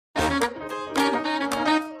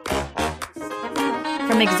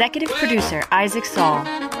From executive producer Isaac Saul,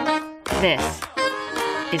 this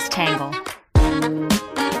is Tangle.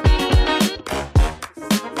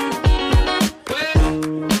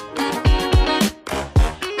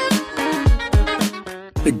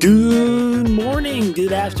 Good morning,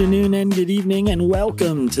 good afternoon, and good evening, and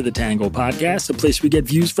welcome to the Tangle Podcast, a place we get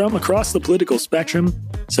views from across the political spectrum,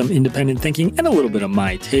 some independent thinking, and a little bit of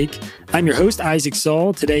my take. I'm your host, Isaac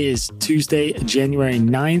Saul. Today is Tuesday, January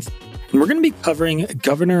 9th, and we're going to be covering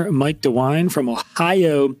Governor Mike DeWine from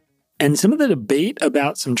Ohio and some of the debate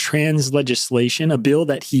about some trans legislation, a bill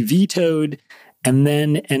that he vetoed, and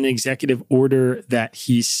then an executive order that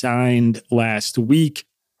he signed last week.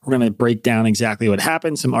 We're going to break down exactly what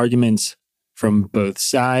happened, some arguments from both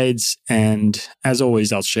sides, and as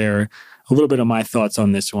always, I'll share a little bit of my thoughts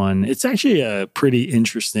on this one. It's actually a pretty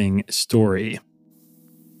interesting story.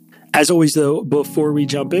 As always, though, before we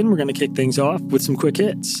jump in, we're going to kick things off with some quick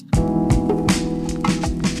hits.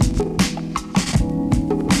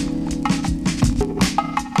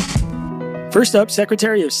 First up,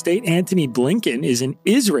 Secretary of State Antony Blinken is in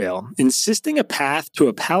Israel, insisting a path to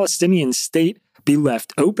a Palestinian state be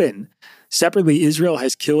left open. Separately, Israel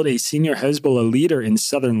has killed a senior Hezbollah leader in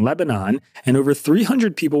southern Lebanon, and over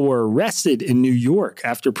 300 people were arrested in New York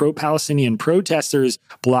after pro-Palestinian protesters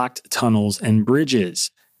blocked tunnels and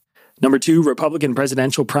bridges. Number two, Republican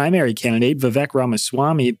presidential primary candidate Vivek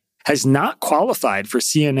Ramaswamy has not qualified for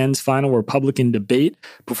CNN's final Republican debate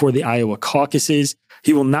before the Iowa caucuses.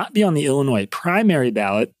 He will not be on the Illinois primary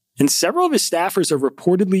ballot, and several of his staffers are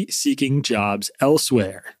reportedly seeking jobs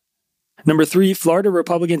elsewhere. Number three, Florida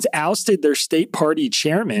Republicans ousted their state party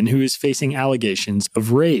chairman who is facing allegations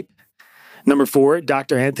of rape. Number four,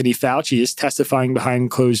 Dr. Anthony Fauci is testifying behind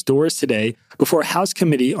closed doors today before a House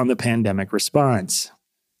committee on the pandemic response.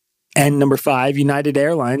 And number five, United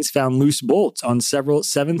Airlines found loose bolts on several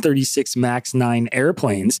 737 MAX 9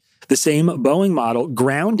 airplanes, the same Boeing model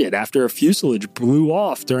grounded after a fuselage blew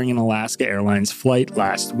off during an Alaska Airlines flight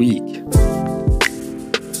last week.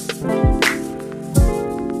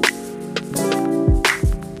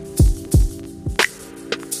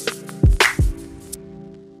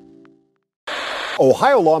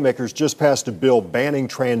 Ohio lawmakers just passed a bill banning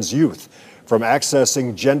trans youth from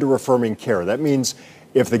accessing gender-affirming care. That means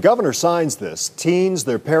if the governor signs this, teens,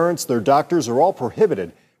 their parents, their doctors are all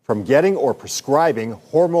prohibited from getting or prescribing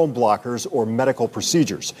hormone blockers or medical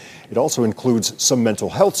procedures. It also includes some mental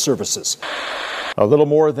health services. A little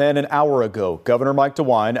more than an hour ago, Governor Mike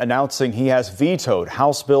DeWine announcing he has vetoed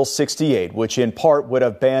House Bill 68, which in part would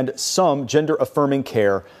have banned some gender-affirming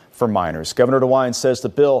care for minors. Governor DeWine says the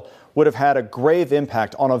bill would have had a grave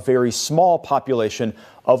impact on a very small population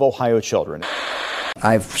of Ohio children.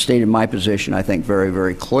 I've stated my position, I think, very,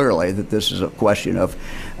 very clearly that this is a question of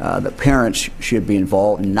the parents should be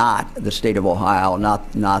involved, not the state of Ohio,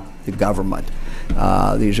 not the government.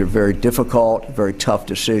 These are very difficult, very tough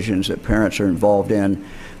decisions that parents are involved in.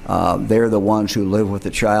 They're the ones who live with the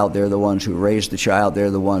child. They're the ones who raise the child. They're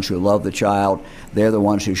the ones who love the child. They're the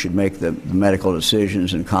ones who should make the medical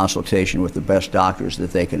decisions in consultation with the best doctors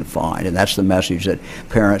that they can find. And that's the message that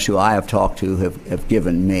parents who I have talked to have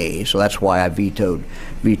given me. So that's why I vetoed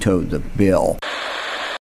the bill.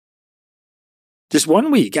 Just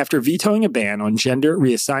 1 week after vetoing a ban on gender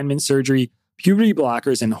reassignment surgery, puberty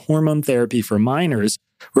blockers, and hormone therapy for minors,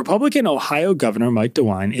 Republican Ohio Governor Mike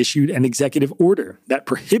DeWine issued an executive order that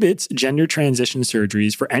prohibits gender transition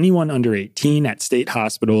surgeries for anyone under 18 at state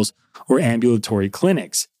hospitals or ambulatory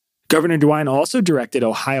clinics. Governor DeWine also directed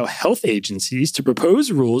Ohio health agencies to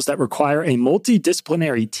propose rules that require a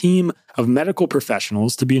multidisciplinary team of medical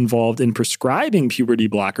professionals to be involved in prescribing puberty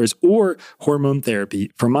blockers or hormone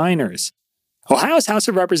therapy for minors. Ohio's House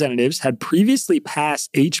of Representatives had previously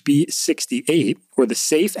passed HB 68, or the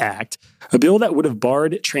SAFE Act, a bill that would have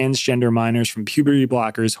barred transgender minors from puberty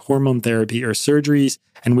blockers, hormone therapy, or surgeries,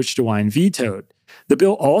 and which DeWine vetoed. The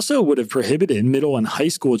bill also would have prohibited middle and high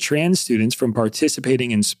school trans students from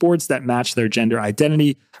participating in sports that match their gender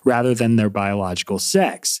identity rather than their biological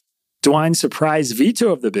sex. DeWine's surprise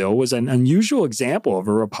veto of the bill was an unusual example of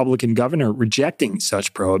a Republican governor rejecting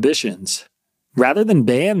such prohibitions. Rather than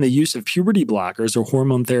ban the use of puberty blockers or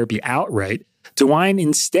hormone therapy outright, DeWine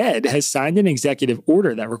instead has signed an executive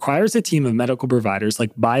order that requires a team of medical providers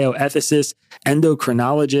like bioethicists,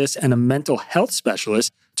 endocrinologists, and a mental health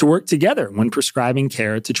specialist to work together when prescribing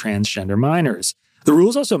care to transgender minors. The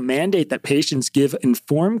rules also mandate that patients give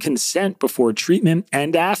informed consent before treatment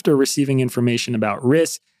and after receiving information about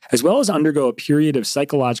risk, as well as undergo a period of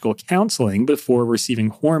psychological counseling before receiving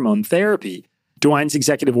hormone therapy. DeWine's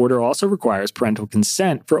executive order also requires parental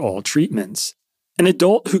consent for all treatments. An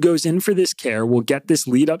adult who goes in for this care will get this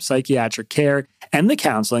lead-up psychiatric care and the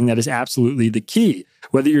counseling that is absolutely the key,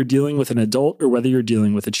 whether you're dealing with an adult or whether you're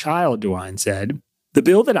dealing with a child, DeWine said. The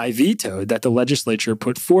bill that I vetoed that the legislature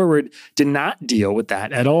put forward did not deal with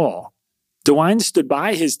that at all. DeWine stood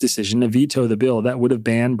by his decision to veto the bill that would have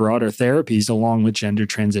banned broader therapies along with gender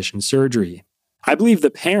transition surgery. I believe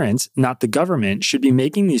the parents, not the government, should be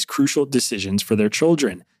making these crucial decisions for their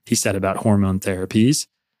children, he said about hormone therapies.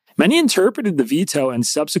 Many interpreted the veto and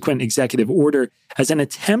subsequent executive order as an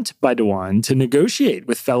attempt by DeWine to negotiate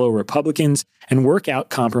with fellow Republicans and work out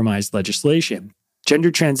compromised legislation.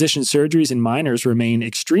 Gender transition surgeries in minors remain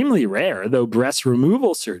extremely rare, though breast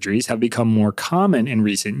removal surgeries have become more common in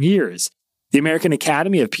recent years. The American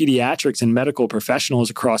Academy of Pediatrics and medical professionals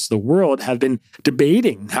across the world have been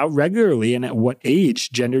debating how regularly and at what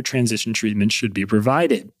age gender transition treatment should be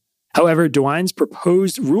provided. However, DeWine's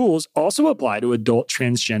proposed rules also apply to adult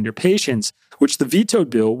transgender patients, which the vetoed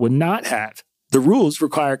bill would not have. The rules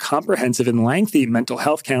require comprehensive and lengthy mental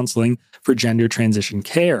health counseling for gender transition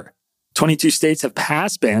care. 22 states have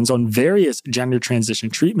passed bans on various gender transition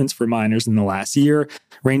treatments for minors in the last year,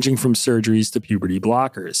 ranging from surgeries to puberty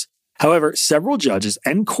blockers. However, several judges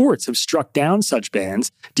and courts have struck down such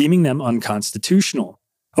bans, deeming them unconstitutional.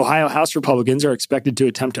 Ohio House Republicans are expected to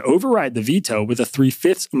attempt to override the veto with a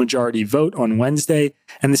 3/5 majority vote on Wednesday,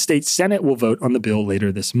 and the state Senate will vote on the bill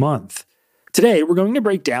later this month. Today, we're going to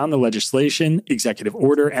break down the legislation, executive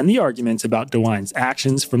order, and the arguments about DeWine's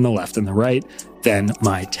actions from the left and the right, then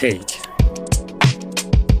my take.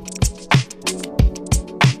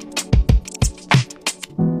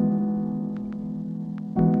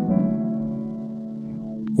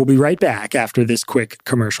 We'll be right back after this quick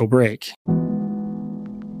commercial break.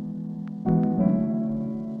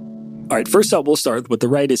 All right, first up, we'll start with what the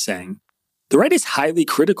right is saying. The right is highly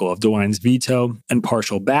critical of DeWine's veto and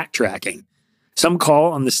partial backtracking. Some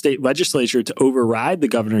call on the state legislature to override the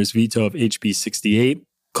governor's veto of HB 68,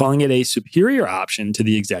 calling it a superior option to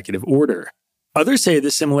the executive order. Others say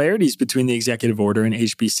the similarities between the executive order and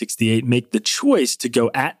HB 68 make the choice to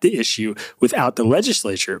go at the issue without the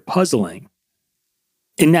legislature puzzling.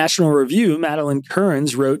 In National Review, Madeline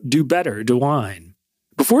Kearns wrote, "Do better, DeWine."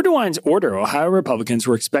 Before DeWine's order, Ohio Republicans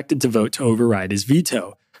were expected to vote to override his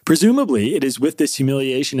veto. Presumably, it is with this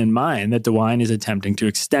humiliation in mind that DeWine is attempting to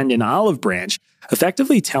extend an olive branch,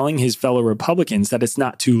 effectively telling his fellow Republicans that it's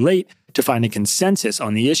not too late to find a consensus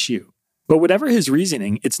on the issue. But whatever his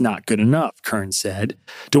reasoning, it's not good enough, Kearns said.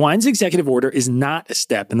 DeWine's executive order is not a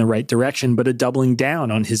step in the right direction, but a doubling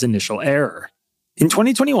down on his initial error. In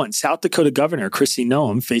 2021, South Dakota Governor Kristi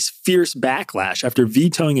Noem faced fierce backlash after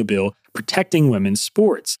vetoing a bill protecting women's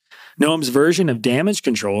sports. Noem's version of damage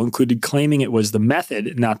control included claiming it was the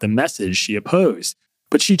method, not the message, she opposed.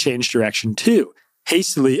 But she changed direction too,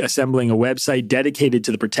 hastily assembling a website dedicated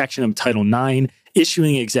to the protection of Title IX,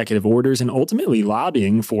 issuing executive orders, and ultimately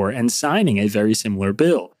lobbying for and signing a very similar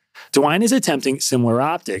bill. DeWine is attempting similar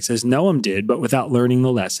optics as Noem did, but without learning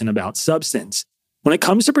the lesson about substance. When it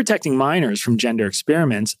comes to protecting minors from gender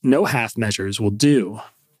experiments, no half measures will do.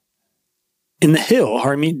 In The Hill,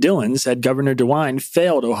 Harmeet Dillon said Governor DeWine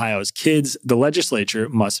failed Ohio's kids. The legislature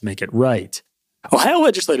must make it right. Ohio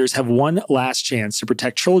legislators have one last chance to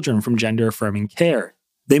protect children from gender-affirming care.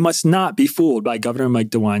 They must not be fooled by Governor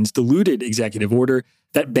Mike DeWine's diluted executive order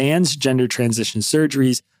that bans gender transition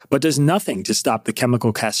surgeries but does nothing to stop the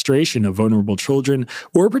chemical castration of vulnerable children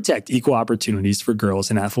or protect equal opportunities for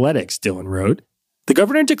girls in athletics, Dillon wrote. The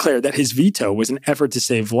governor declared that his veto was an effort to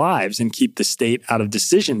save lives and keep the state out of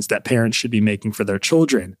decisions that parents should be making for their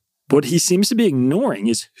children. But what he seems to be ignoring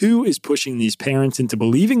is who is pushing these parents into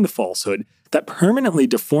believing the falsehood that permanently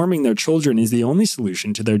deforming their children is the only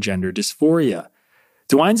solution to their gender dysphoria.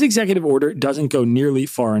 DeWine's executive order doesn't go nearly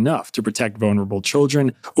far enough to protect vulnerable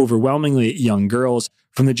children, overwhelmingly young girls,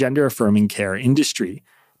 from the gender-affirming care industry.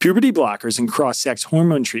 Puberty blockers and cross-sex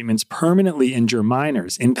hormone treatments permanently injure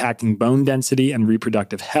minors, impacting bone density and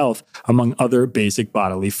reproductive health, among other basic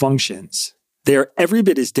bodily functions. They are every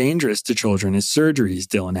bit as dangerous to children as surgeries,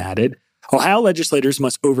 Dillon added. Ohio legislators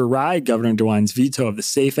must override Governor DeWine's veto of the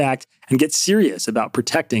SAFE Act and get serious about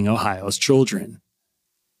protecting Ohio's children.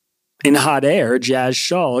 In Hot Air, Jazz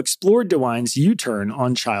Shull explored DeWine's U-turn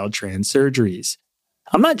on child trans surgeries.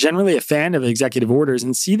 I'm not generally a fan of executive orders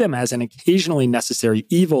and see them as an occasionally necessary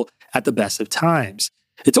evil at the best of times.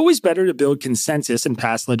 It's always better to build consensus and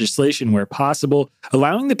pass legislation where possible,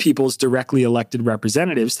 allowing the people's directly elected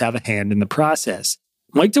representatives to have a hand in the process.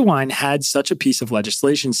 Mike DeWine had such a piece of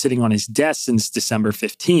legislation sitting on his desk since December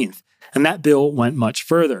 15th, and that bill went much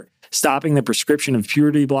further, stopping the prescription of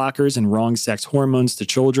puberty blockers and wrong-sex hormones to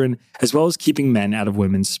children, as well as keeping men out of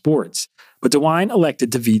women's sports. But DeWine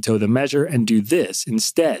elected to veto the measure and do this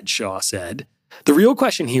instead, Shaw said. The real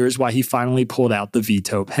question here is why he finally pulled out the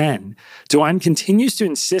veto pen. DeWine continues to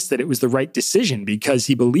insist that it was the right decision because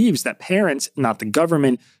he believes that parents, not the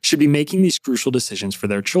government, should be making these crucial decisions for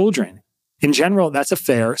their children. In general, that's a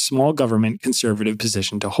fair, small government conservative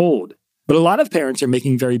position to hold. But a lot of parents are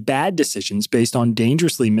making very bad decisions based on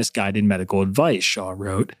dangerously misguided medical advice, Shaw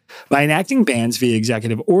wrote. By enacting bans via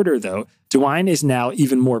executive order, though, DeWine is now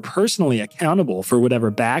even more personally accountable for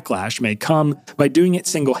whatever backlash may come by doing it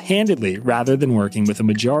single-handedly rather than working with a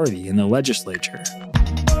majority in the legislature.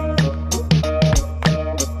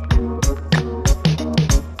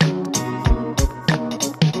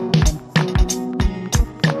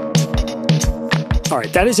 All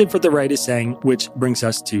right, that is it for the right is saying, which brings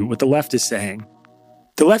us to what the left is saying.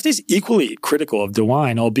 The left is equally critical of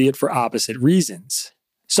DeWine, albeit for opposite reasons.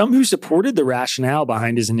 Some who supported the rationale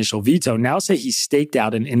behind his initial veto now say he staked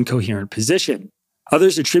out an incoherent position.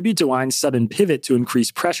 Others attribute DeWine's sudden pivot to increase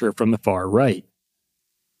pressure from the far right.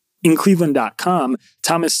 In Cleveland.com,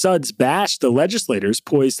 Thomas Sudds bashed the legislators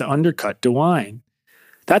poised to undercut DeWine.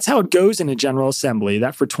 That's how it goes in a General Assembly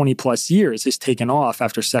that for 20-plus years has taken off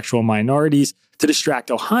after sexual minorities to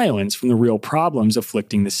distract Ohioans from the real problems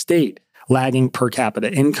afflicting the state, lagging per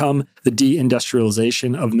capita income, the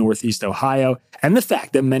deindustrialization of Northeast Ohio, and the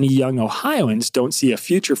fact that many young Ohioans don't see a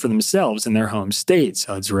future for themselves in their home state,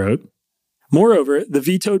 Sudds wrote. Moreover, the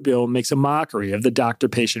vetoed bill makes a mockery of the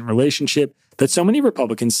doctor-patient relationship that so many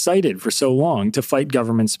Republicans cited for so long to fight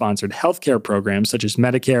government-sponsored healthcare programs such as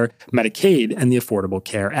Medicare, Medicaid, and the Affordable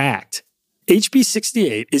Care Act. HB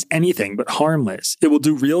 68 is anything but harmless. It will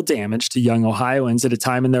do real damage to young Ohioans at a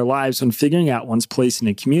time in their lives when figuring out one's place in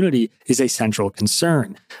a community is a central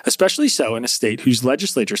concern, especially so in a state whose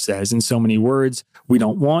legislature says in so many words, "We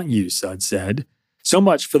don't want you," Sudds said. So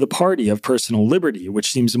much for the party of personal liberty,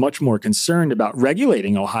 which seems much more concerned about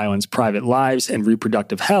regulating Ohioans' private lives and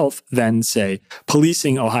reproductive health than, say,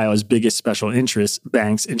 policing Ohio's biggest special interests,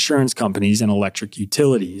 banks, insurance companies, and electric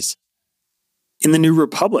utilities. In the New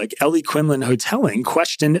Republic, Ellie Quinlan Hotelling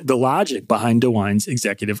questioned the logic behind DeWine's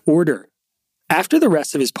executive order. After the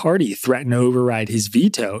rest of his party threatened to override his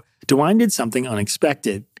veto, DeWine did something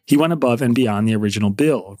unexpected. He went above and beyond the original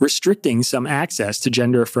bill, restricting some access to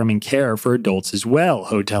gender-affirming care for adults as well,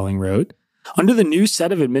 Hotelling wrote. Under the new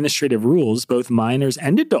set of administrative rules, both minors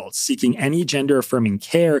and adults seeking any gender-affirming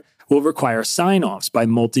care will require sign-offs by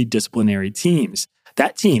multidisciplinary teams.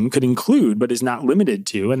 That team could include, but is not limited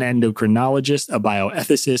to, an endocrinologist, a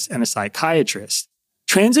bioethicist, and a psychiatrist.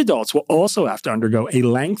 Trans adults will also have to undergo a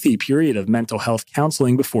lengthy period of mental health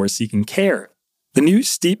counseling before seeking care. The new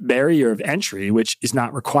steep barrier of entry, which is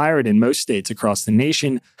not required in most states across the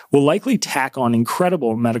nation, will likely tack on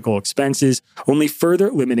incredible medical expenses, only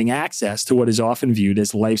further limiting access to what is often viewed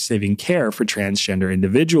as life-saving care for transgender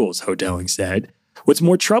individuals, Hotelling said. What's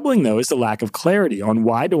more troubling, though, is the lack of clarity on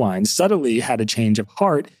why DeWine subtly had a change of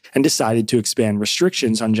heart and decided to expand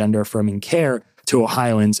restrictions on gender-affirming care to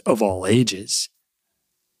Ohioans of all ages.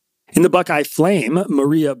 In the Buckeye Flame,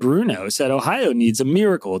 Maria Bruno said Ohio needs a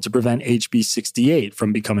miracle to prevent HB 68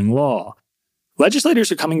 from becoming law. Legislators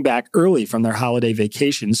are coming back early from their holiday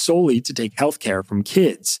vacations solely to take health care from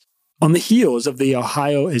kids. On the heels of the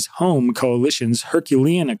Ohio is Home Coalition's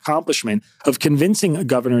Herculean accomplishment of convincing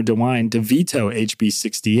Governor DeWine to veto HB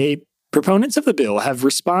 68, proponents of the bill have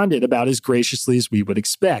responded about as graciously as we would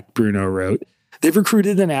expect, Bruno wrote. They've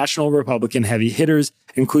recruited the national Republican heavy hitters,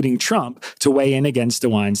 including Trump, to weigh in against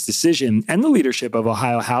DeWine's decision, and the leadership of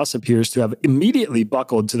Ohio House appears to have immediately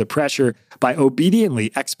buckled to the pressure by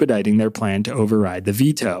obediently expediting their plan to override the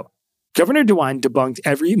veto. Governor DeWine debunked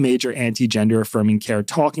every major anti-gender affirming care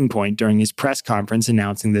talking point during his press conference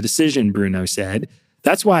announcing the decision, Bruno said.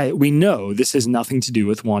 That's why we know this has nothing to do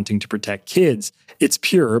with wanting to protect kids. It's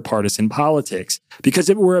pure partisan politics. Because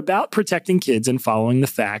if it were about protecting kids and following the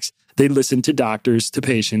facts, they'd listen to doctors, to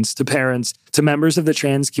patients, to parents, to members of the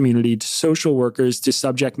trans community, to social workers, to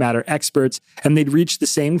subject matter experts, and they'd reach the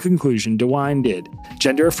same conclusion DeWine did.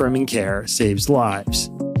 Gender-affirming care saves lives.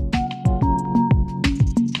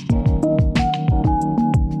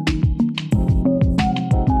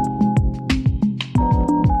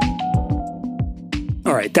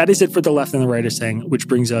 All right, that is it for the left and the right are saying, which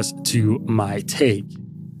brings us to my take.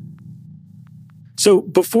 So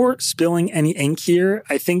before spilling any ink here,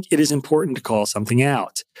 I think it is important to call something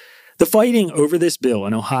out. The fighting over this bill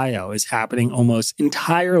in Ohio is happening almost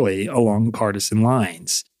entirely along partisan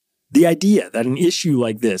lines. The idea that an issue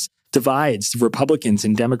like this divides Republicans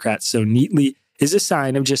and Democrats so neatly is a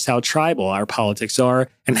sign of just how tribal our politics are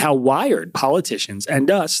and how wired politicians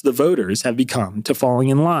and us, the voters, have become to falling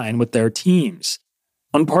in line with their teams.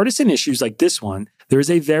 On partisan issues like this one, there is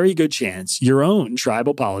a very good chance your own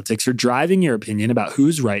tribal politics are driving your opinion about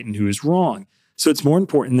who's right and who is wrong. So it's more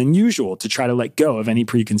important than usual to try to let go of any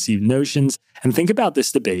preconceived notions and think about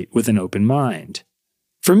this debate with an open mind.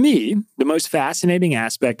 For me, the most fascinating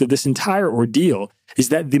aspect of this entire ordeal is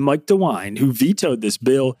that the Mike DeWine who vetoed this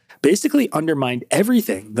bill basically undermined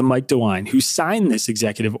everything the Mike DeWine who signed this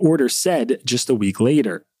executive order said just a week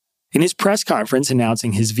later. In his press conference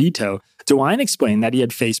announcing his veto, DeWine explained that he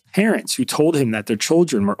had faced parents who told him that their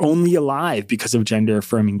children were only alive because of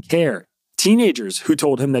gender-affirming care, teenagers who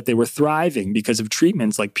told him that they were thriving because of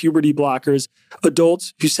treatments like puberty blockers,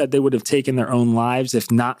 adults who said they would have taken their own lives if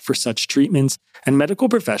not for such treatments, and medical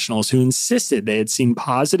professionals who insisted they had seen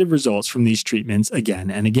positive results from these treatments again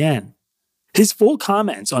and again. His full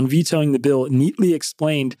comments on vetoing the bill neatly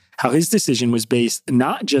explained how his decision was based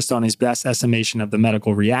not just on his best estimation of the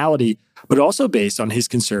medical reality, but also based on his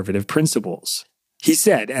conservative principles. He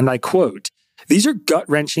said, and I quote, "These are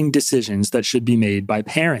gut-wrenching decisions that should be made by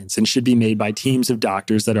parents and should be made by teams of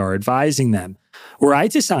doctors that are advising them. Were I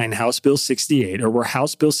to sign House Bill 68 or were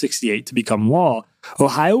House Bill 68 to become law,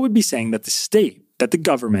 Ohio would be saying that the state, that the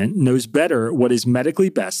government knows better what is medically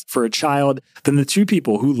best for a child than the two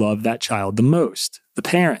people who love that child the most, the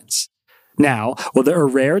parents. Now, while there are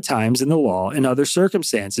rare times in the law and other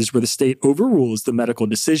circumstances where the state overrules the medical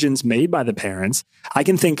decisions made by the parents, I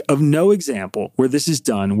can think of no example where this is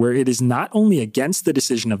done where it is not only against the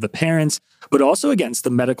decision of the parents, but also against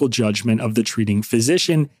the medical judgment of the treating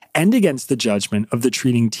physician and against the judgment of the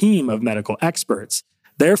treating team of medical experts.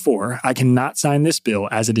 Therefore, I cannot sign this bill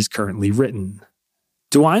as it is currently written."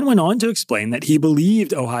 DeWine went on to explain that he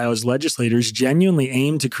believed Ohio's legislators genuinely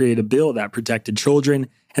aimed to create a bill that protected children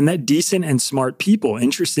and that decent and smart people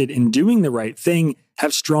interested in doing the right thing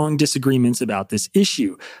have strong disagreements about this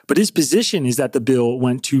issue. But his position is that the bill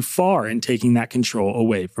went too far in taking that control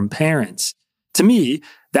away from parents. To me,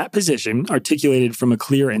 that position, articulated from a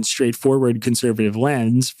clear and straightforward conservative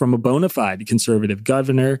lens from a bona fide conservative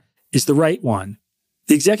governor, is the right one.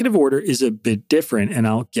 The executive order is a bit different, and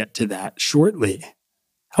I'll get to that shortly.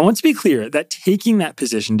 I want to be clear that taking that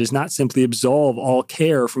position does not simply absolve all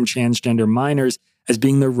care from transgender minors as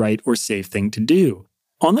being the right or safe thing to do.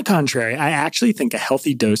 On the contrary, I actually think a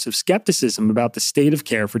healthy dose of skepticism about the state of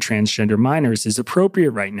care for transgender minors is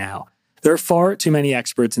appropriate right now. There are far too many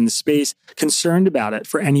experts in the space concerned about it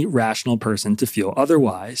for any rational person to feel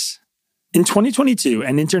otherwise. In 2022,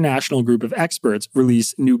 an international group of experts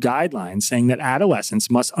released new guidelines saying that adolescents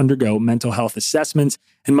must undergo mental health assessments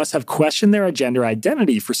and must have questioned their gender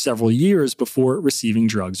identity for several years before receiving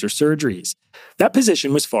drugs or surgeries. That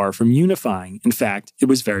position was far from unifying. In fact, it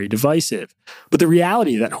was very divisive. But the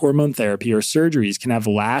reality that hormone therapy or surgeries can have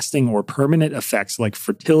lasting or permanent effects like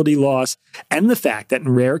fertility loss, and the fact that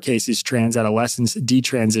in rare cases trans adolescents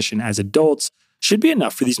detransition as adults, should be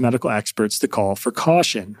enough for these medical experts to call for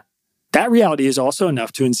caution. That reality is also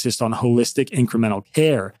enough to insist on holistic incremental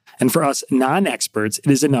care, and for us non-experts,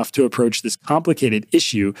 it is enough to approach this complicated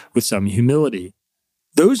issue with some humility.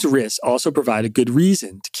 Those risks also provide a good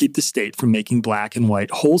reason to keep the state from making black and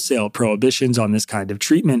white wholesale prohibitions on this kind of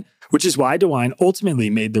treatment, which is why DeWine ultimately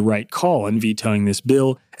made the right call in vetoing this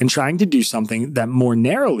bill and trying to do something that more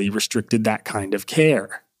narrowly restricted that kind of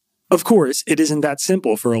care. Of course, it isn't that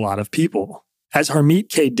simple for a lot of people. As Harmeet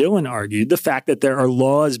K. Dillon argued, the fact that there are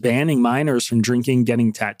laws banning minors from drinking,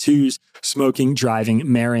 getting tattoos, smoking, driving,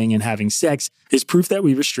 marrying, and having sex is proof that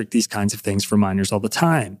we restrict these kinds of things for minors all the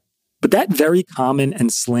time. But that very common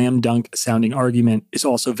and slam dunk sounding argument is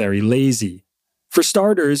also very lazy. For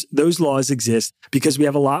starters, those laws exist because we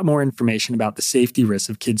have a lot more information about the safety risks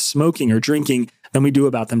of kids smoking or drinking than we do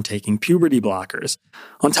about them taking puberty blockers.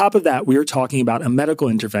 On top of that, we are talking about a medical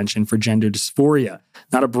intervention for gender dysphoria,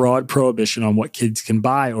 not a broad prohibition on what kids can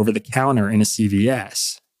buy over the counter in a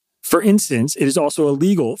CVS. For instance, it is also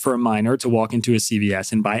illegal for a minor to walk into a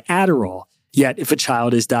CVS and buy Adderall. Yet, if a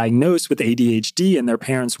child is diagnosed with ADHD and their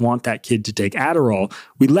parents want that kid to take Adderall,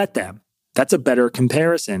 we let them. That's a better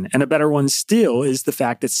comparison. And a better one still is the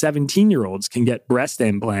fact that 17-year-olds can get breast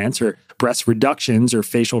implants or breast reductions or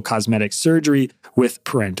facial cosmetic surgery with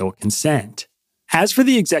parental consent. As for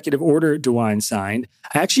the executive order DeWine signed,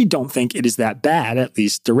 I actually don't think it is that bad, at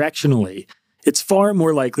least directionally. It's far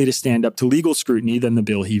more likely to stand up to legal scrutiny than the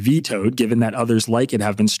bill he vetoed, given that others like it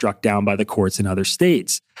have been struck down by the courts in other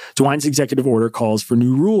states. DeWine's executive order calls for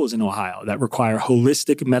new rules in Ohio that require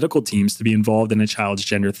holistic medical teams to be involved in a child's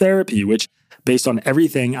gender therapy, which, based on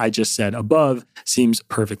everything I just said above, seems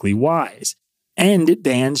perfectly wise. And it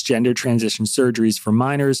bans gender transition surgeries for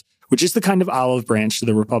minors, which is the kind of olive branch to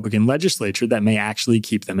the Republican legislature that may actually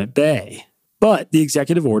keep them at bay. But the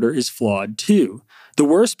executive order is flawed too. The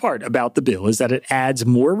worst part about the bill is that it adds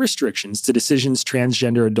more restrictions to decisions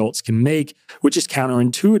transgender adults can make, which is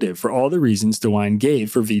counterintuitive for all the reasons DeWine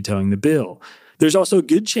gave for vetoing the bill. There's also a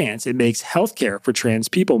good chance it makes healthcare for trans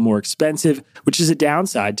people more expensive, which is a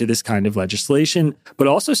downside to this kind of legislation, but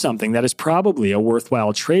also something that is probably a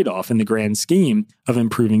worthwhile trade-off in the grand scheme of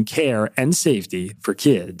improving care and safety for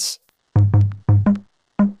kids.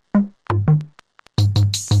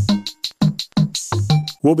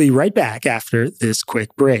 We'll be right back after this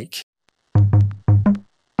quick break.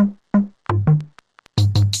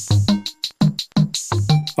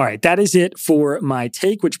 All right, that is it for my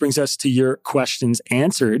take, which brings us to your questions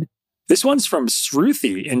answered. This one's from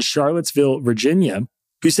Sruthi in Charlottesville, Virginia,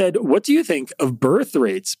 who said, "What do you think of birth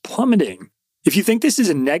rates plummeting? If you think this is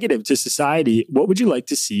a negative to society, what would you like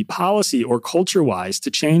to see policy or culture-wise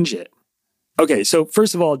to change it?" Okay, so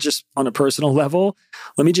first of all, just on a personal level,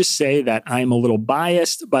 let me just say that I'm a little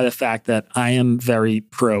biased by the fact that I am very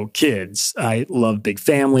pro-kids. I love big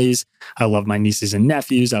families. I love my nieces and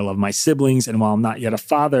nephews. I love my siblings. And while I'm not yet a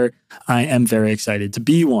father, I am very excited to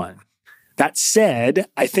be one. That said,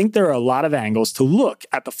 I think there are a lot of angles to look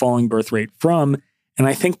at the falling birth rate from, and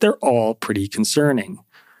I think they're all pretty concerning.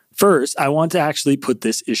 First, I want to actually put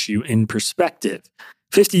this issue in perspective.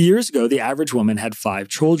 50 years ago, the average woman had 5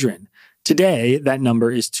 children. Today, that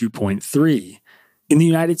number is 2.3. In the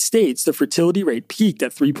United States, the fertility rate peaked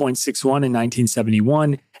at 3.61 in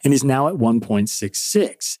 1971 and is now at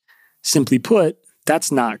 1.66. Simply put,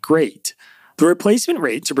 that's not great. The replacement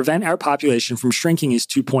rate to prevent our population from shrinking is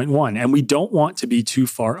 2.1, and we don't want to be too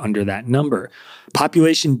far under that number.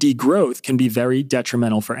 Population degrowth can be very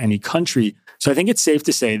detrimental for any country, so I think it's safe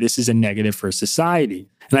to say this is a negative for society.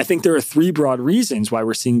 And I think there are 3 broad reasons why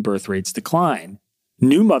we're seeing birth rates decline: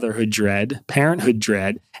 new motherhood dread, parenthood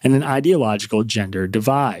dread, and an ideological gender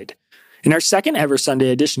divide. In our second ever Sunday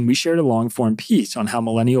edition, we shared a long-form piece on how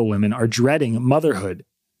millennial women are dreading motherhood.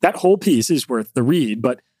 That whole piece is worth the read,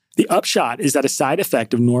 but the upshot is that a side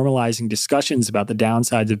effect of normalizing discussions about the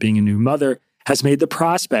downsides of being a new mother has made the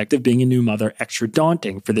prospect of being a new mother extra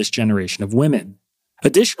daunting for this generation of women.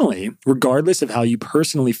 Additionally, regardless of how you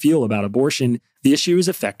personally feel about abortion, the issue is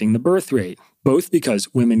affecting the birth rate, both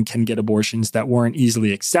because women can get abortions that weren't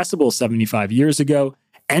easily accessible 75 years ago,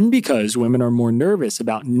 and because women are more nervous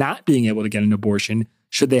about not being able to get an abortion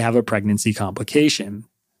should they have a pregnancy complication.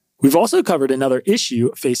 We've also covered another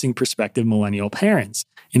issue facing prospective millennial parents: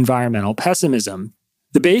 environmental pessimism.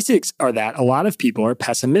 The basics are that a lot of people are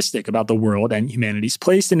pessimistic about the world and humanity's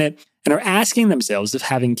place in it, and are asking themselves if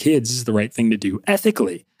having kids is the right thing to do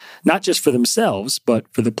ethically, not just for themselves, but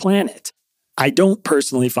for the planet. I don't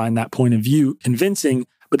personally find that point of view convincing,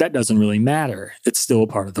 but that doesn't really matter. It's still a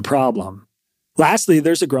part of the problem. Lastly,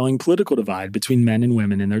 there's a growing political divide between men and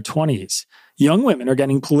women in their 20s. Young women are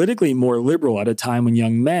getting politically more liberal at a time when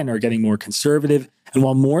young men are getting more conservative, and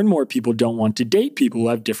while more and more people don't want to date people who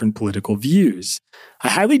have different political views. I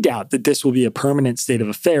highly doubt that this will be a permanent state of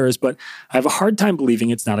affairs, but I have a hard time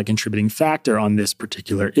believing it's not a contributing factor on this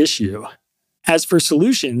particular issue. As for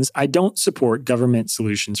solutions, I don't support government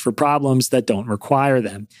solutions for problems that don't require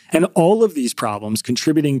them. And all of these problems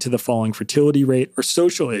contributing to the falling fertility rate are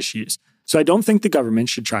social issues, so I don't think the government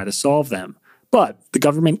should try to solve them. But the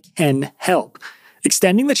government can help.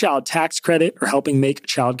 Extending the child tax credit or helping make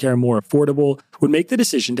childcare more affordable would make the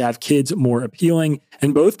decision to have kids more appealing,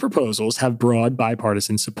 and both proposals have broad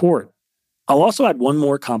bipartisan support. I'll also add one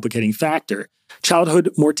more complicating factor.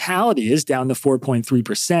 Childhood mortality is down to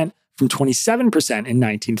 4.3%, from 27% in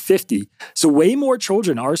 1950. So way more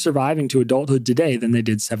children are surviving to adulthood today than they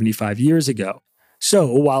did 75 years ago. So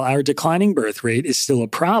while our declining birth rate is still a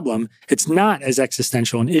problem, it's not as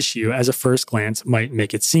existential an issue as a first glance might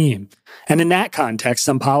make it seem. And in that context,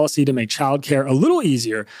 some policy to make childcare a little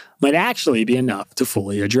easier might actually be enough to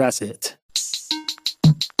fully address it.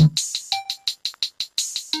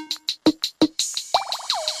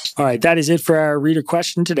 All right, that is it for our reader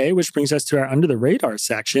question today, which brings us to our Under the Radar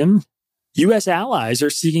section. U.S. allies are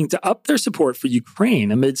seeking to up their support for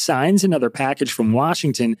Ukraine amid signs another package from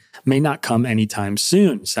Washington may not come anytime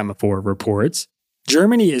soon, Semafor reports.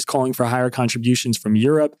 Germany is calling for higher contributions from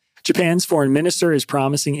Europe. Japan's foreign minister is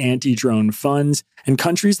promising anti-drone funds, and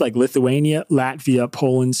countries like Lithuania, Latvia,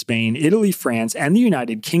 Poland, Spain, Italy, France, and the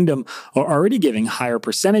United Kingdom are already giving higher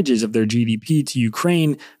percentages of their GDP to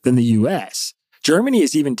Ukraine than the U.S. Germany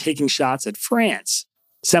is even taking shots at France.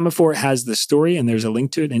 Semafor has the story, and there's a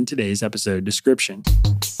link to it in today's episode description.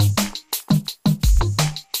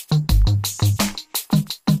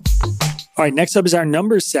 All right, next up is our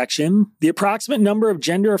numbers section. The approximate number of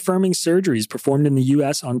gender-affirming surgeries performed in the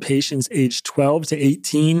U.S. on patients aged 12 to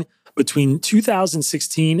 18 between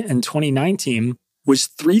 2016 and 2019 was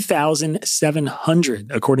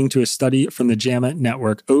 3,700, according to a study from the JAMA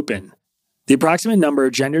Network Open. The approximate number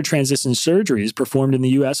of gender transition surgeries performed in the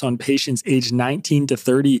U.S. on patients aged 19 to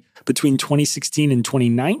 30 between 2016 and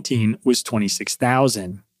 2019 was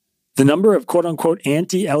 26,000. The number of quote-unquote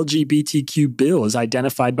anti-LGBTQ bills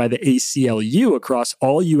identified by the ACLU across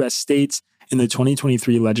all U.S. states in the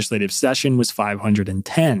 2023 legislative session was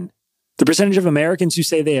 510. The percentage of Americans who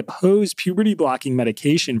say they oppose puberty-blocking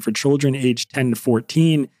medication for children aged 10 to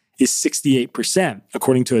 14 is 68%,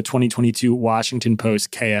 according to a 2022 Washington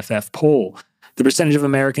Post KFF poll. The percentage of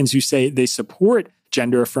Americans who say they support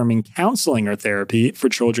gender-affirming counseling or therapy for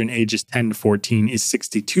children ages 10 to 14 is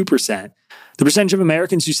 62%. The percentage of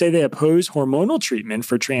Americans who say they oppose hormonal treatment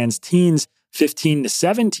for trans teens 15 to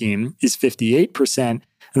 17 is 58%,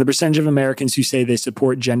 and the percentage of Americans who say they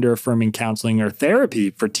support gender-affirming counseling or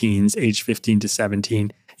therapy for teens aged 15 to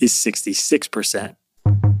 17 is 66%.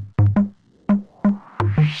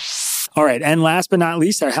 All right, and last but not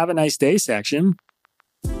least, our Have a Nice Day section.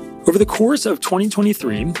 Over the course of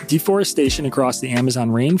 2023, deforestation across the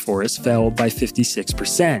Amazon rainforest fell by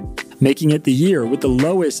 56%, making it the year with the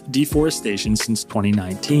lowest deforestation since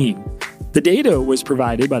 2019. The data was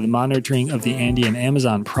provided by the Monitoring of the Andean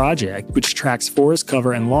Amazon Project, which tracks forest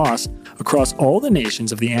cover and loss across all the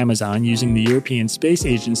nations of the Amazon using the European Space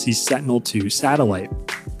Agency's Sentinel-2 satellite.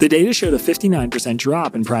 The data showed a 59%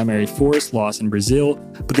 drop in primary forest loss in Brazil,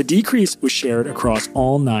 but the decrease was shared across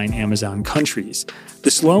all 9 Amazon countries. The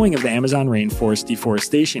slowing of the Amazon rainforest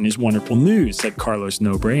deforestation is wonderful news, said Carlos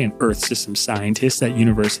Nobre, an Earth System scientist at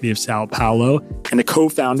University of Sao Paulo and a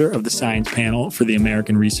co-founder of the Science Panel for the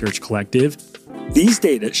American Research Collective. These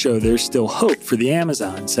data show there's still hope for the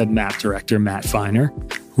Amazon, said MAP director Matt Feiner.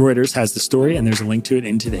 Reuters has the story, and there's a link to it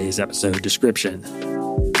in today's episode description.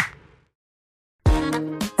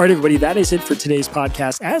 All right, everybody, that is it for today's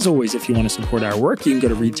podcast. As always, if you want to support our work, you can go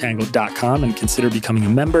to readtangle.com and consider becoming a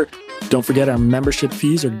member. Don't forget, our membership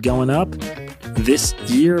fees are going up this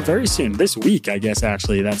year, very soon. This week, I guess,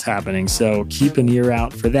 actually, that's happening. So keep an ear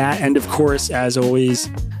out for that. And of course, as always,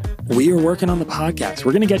 we are working on the podcast.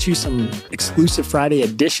 We're going to get you some exclusive Friday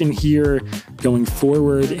edition here going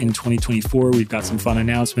forward in 2024. We've got some fun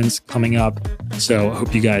announcements coming up. So I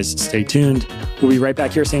hope you guys stay tuned. We'll be right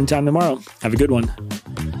back here same time tomorrow. Have a good one.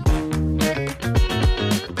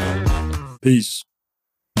 Peace.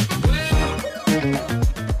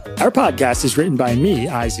 Our podcast is written by me,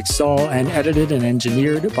 Isaac Saul, and edited and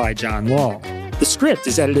engineered by John Wall. The script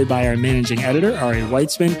is edited by our managing editor, Ari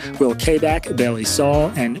Weitzman, Will Kabak, Bailey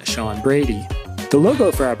Saul, and Sean Brady. The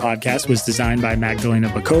logo for our podcast was designed by Magdalena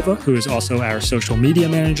Bakova, who is also our social media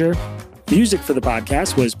manager. Music for the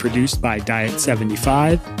podcast was produced by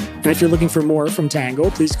Diet75. And if you're looking for more from Tangle,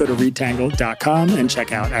 please go to readtangle.com and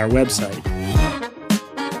check out our website.